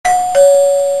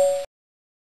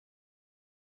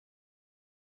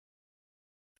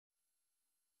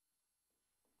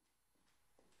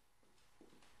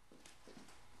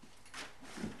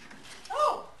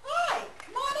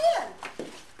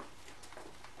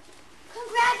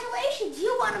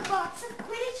want a box of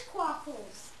Quidditch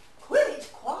Quaffles.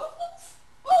 Quidditch Quaffles?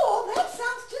 Oh, that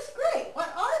sounds just great.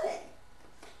 What are they?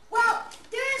 Well,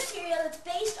 they're a cereal that's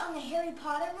based on the Harry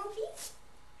Potter movies.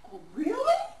 Oh,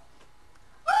 really?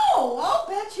 Oh, I'll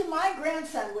bet you my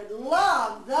grandson would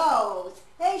love those.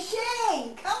 Hey,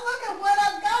 Shane, come look at what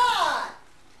I've got.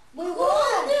 We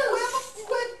won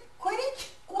Quidditch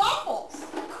Quaffles.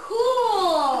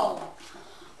 Cool!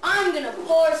 I'm gonna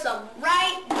pour some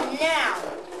right now.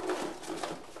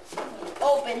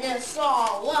 Open this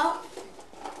all up.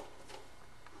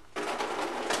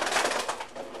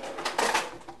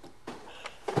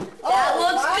 That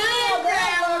looks good,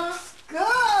 that Grandma. looks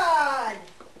good.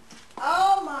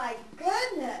 Oh my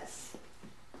goodness.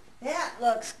 That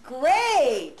looks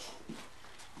great.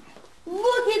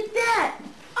 Look at that!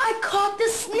 I caught the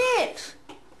snitch.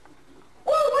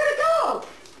 Whoa, where'd it go?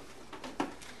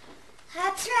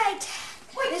 That's right.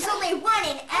 There's only one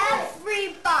in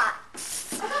every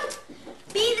box.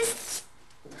 Be the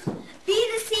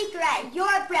secret at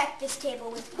your breakfast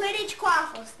table with Quidditch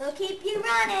Quaffles. They'll keep you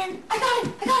running. I got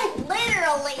it!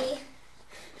 Literally.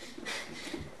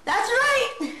 That's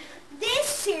right! This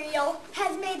cereal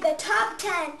has made the top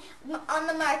 10 on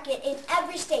the market in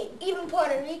every state, even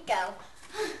Puerto Rico.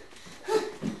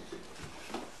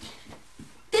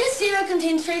 This cereal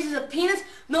contains traces of peanuts,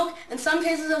 milk, and some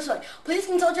traces of soy. Please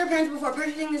consult your parents before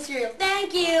purchasing the cereal.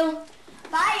 Thank you!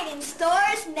 Buy it in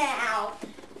stores now.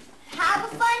 Have a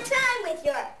fun time with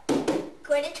your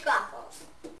Quidditch Quaffles.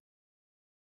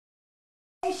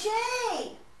 Hey,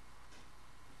 Shane.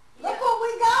 Look what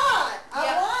we got.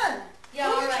 I won. Yeah,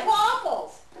 all Quidditch right.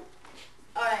 Quaffles.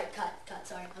 All right, cut,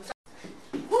 sorry. I'm sorry.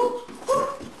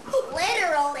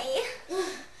 Literally.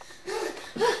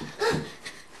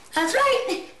 That's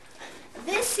right!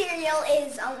 This cereal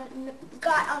is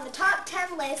got on the top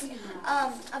 10 list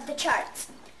of the charts.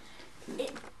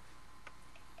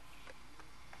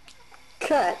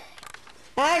 Cut.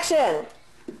 Action.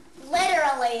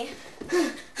 Literally.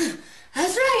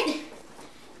 That's right!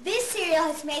 This cereal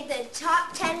has made the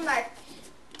top 10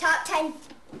 Cut.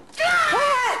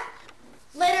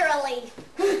 Literally.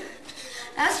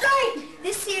 That's right!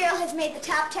 This cereal has made the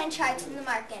top 10 charts in the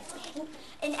market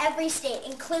in every state,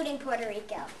 including Puerto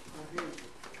Rico.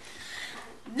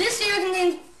 This cereal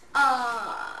contains,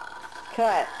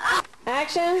 Cut.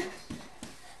 Action.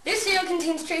 This cereal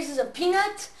contains traces of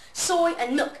peanuts, soy,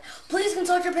 and milk. Please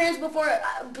consult your parents before,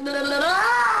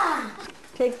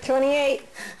 Take 28.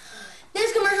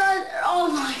 This commercial has, oh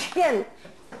my. Again.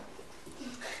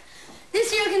 This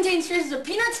cereal contains traces of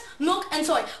peanuts, milk, and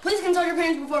soy. Please consult your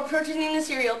parents before purchasing the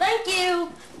cereal. Thank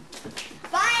you!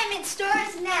 Buy them in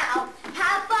stores now.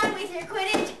 Have fun